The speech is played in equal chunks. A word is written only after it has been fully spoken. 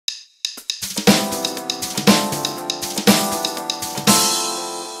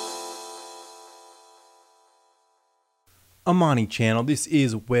Amani channel. This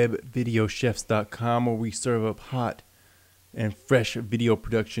is webvideochefs.com, where we serve up hot and fresh video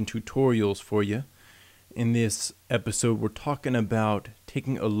production tutorials for you. In this episode, we're talking about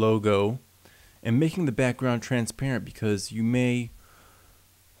taking a logo and making the background transparent, because you may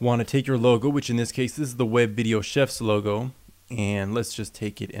want to take your logo, which in this case, this is the Web Video Chefs logo, and let's just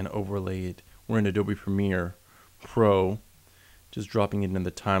take it and overlay it. We're in Adobe Premiere Pro, just dropping it in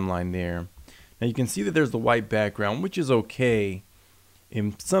the timeline there. Now you can see that there's the white background, which is okay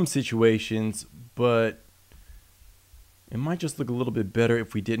in some situations, but it might just look a little bit better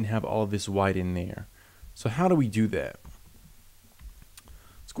if we didn't have all of this white in there. So how do we do that?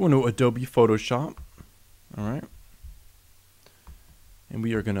 Let's go into Adobe Photoshop. All right. And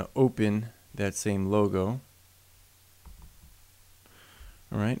we are going to open that same logo.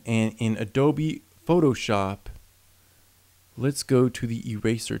 All right. And in Adobe Photoshop, let's go to the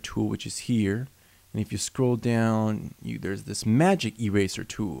eraser tool, which is here. And if you scroll down, there's this magic eraser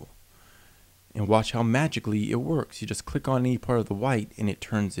tool. And watch how magically it works. You just click on any part of the white and it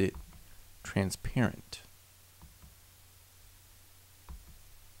turns it transparent.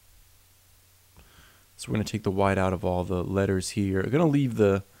 So we're going to take the white out of all the letters here. I'm going to leave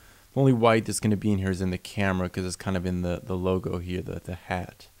the only white that's going to be in here is in the camera, because it's kind of in the logo here, the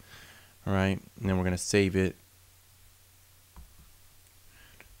hat. All right. And then we're going to save it.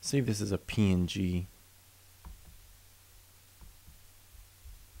 Save this as a PNG.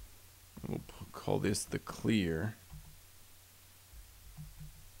 We'll call this the clear.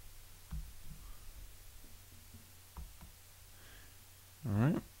 All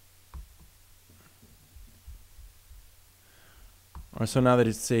right. All right, so now that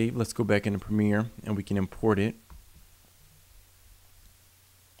it's saved, let's go back into Premiere and we can import it.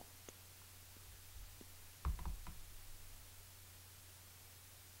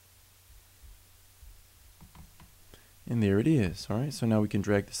 And there it is. All right, so now we can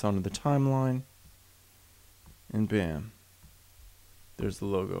drag this onto the timeline, and bam, there's the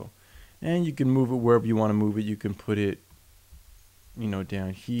logo. And you can move it wherever you want to move it. You can put it,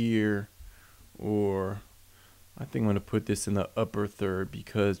 down here, or I think I'm going to put this in the upper third,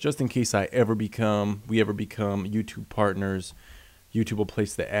 because just in case we ever become YouTube partners, YouTube will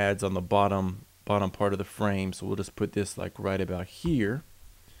place the ads on the bottom part of the frame. So we'll just put this like right about here.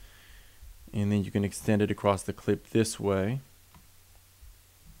 And then you can extend it across the clip this way.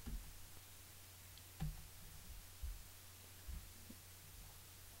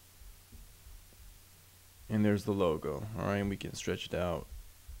 And there's the logo. All right, and we can stretch it out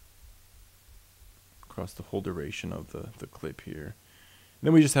across the whole duration of the clip here. And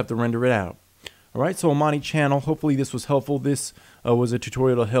then we just have to render it out. All right, so Amani channel, hopefully this was helpful. This was a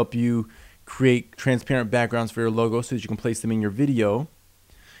tutorial to help you create transparent backgrounds for your logo so that you can place them in your video.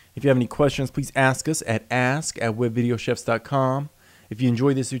 If you have any questions, please ask us at ask@webvideochefs.com. If you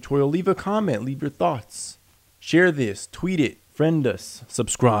enjoyed this tutorial, leave a comment, leave your thoughts. Share this, tweet it, friend us,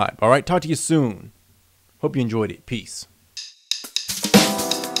 subscribe. All right, talk to you soon. Hope you enjoyed it. Peace.